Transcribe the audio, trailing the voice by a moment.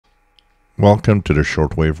Welcome to the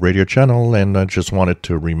Shortwave Radio channel, and I just wanted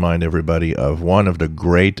to remind everybody of one of the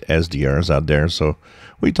great SDRs out there. So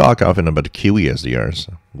we talk often about the Kiwi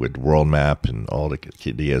SDRs with World Map and all the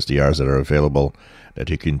SDRs that are available that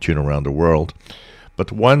you can tune around the world.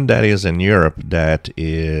 But one that is in Europe that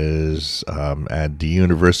is at the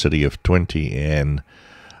University of Utwente in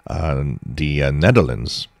the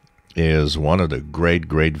Netherlands is one of the great,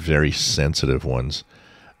 very sensitive ones.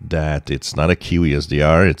 That it's not a Kiwi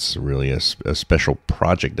SDR, it's really a special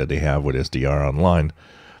project that they have with SDR Online,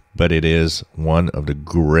 but it is one of the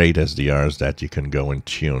great SDRs that you can go and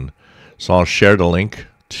tune. So I'll share the link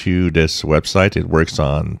to this website. It works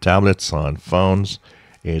on tablets, on phones,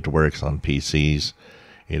 it works on PCs.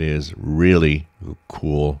 It is really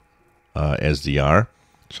cool SDR.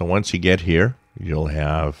 So once you get here, you'll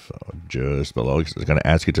have just below, it's going to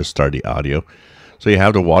ask you to start the audio. So you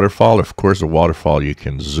have the waterfall. Of course, the waterfall, you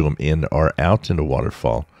can zoom in or out in the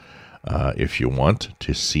waterfall if you want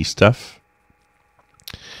to see stuff.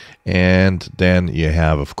 And then you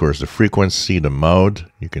have, of course, the frequency, the mode.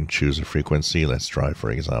 You can choose a frequency. Let's try,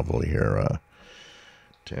 for example, here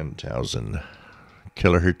 10,000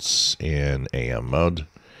 kilohertz in AM mode.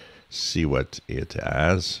 See what it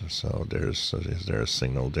has. So is there a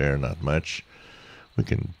signal there? Not much. We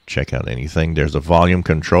can check out anything. There's a volume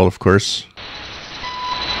control, of course.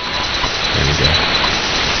 There you go.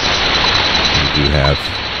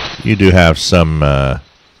 You do have some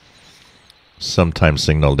time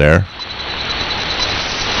signal there.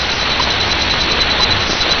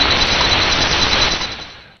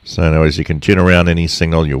 So anyways, you can tune around any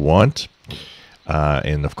signal you want.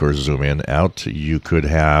 And of course, zoom in, out. You could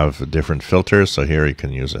have different filters. So here you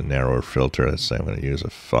can use a narrower filter. Let's say I'm going to use a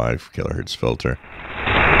 5 kilohertz filter.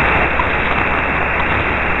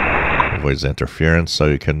 Avoids interference, so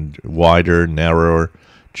you can wider, narrower,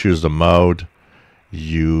 choose the mode.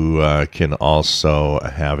 You can also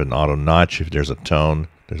have an auto notch if there's a tone.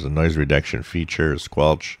 There's a noise reduction feature,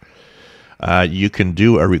 squelch. You can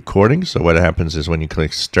do a recording. So what happens is when you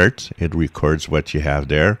click start, it records what you have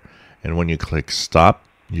there. And when you click stop,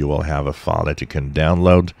 you will have a file that you can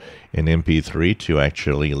download in MP3 to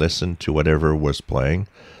actually listen to whatever was playing.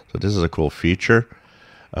 So this is a cool feature.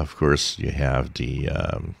 Of course, you have the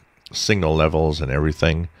signal levels and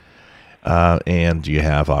everything, and you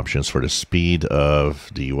have options for the speed of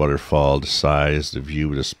the waterfall, the size, the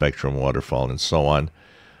view, the spectrum waterfall, and so on.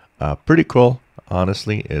 Pretty cool,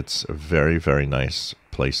 honestly. It's a very nice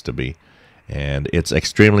place to be, and it's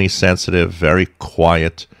extremely sensitive, very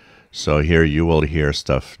quiet. So here you will hear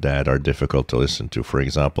stuff that are difficult to listen to. For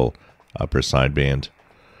example, upper sideband.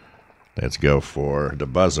 Let's go for the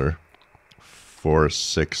buzzer.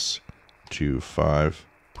 4625.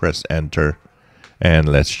 Press enter, and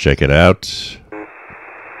let's check it out.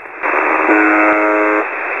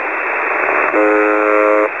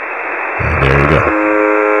 And there you go.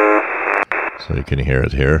 So you can hear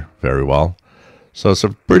it here very well. So it's a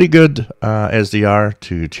pretty good SDR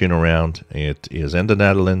to tune around. It is in the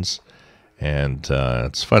Netherlands, and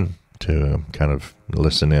it's fun to kind of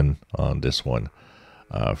listen in on this one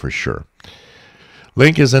for sure.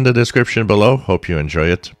 Link is in the description below. Hope you enjoy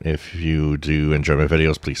it. If you do enjoy my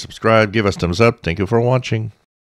videos, please subscribe. Give us thumbs up. Thank you for watching.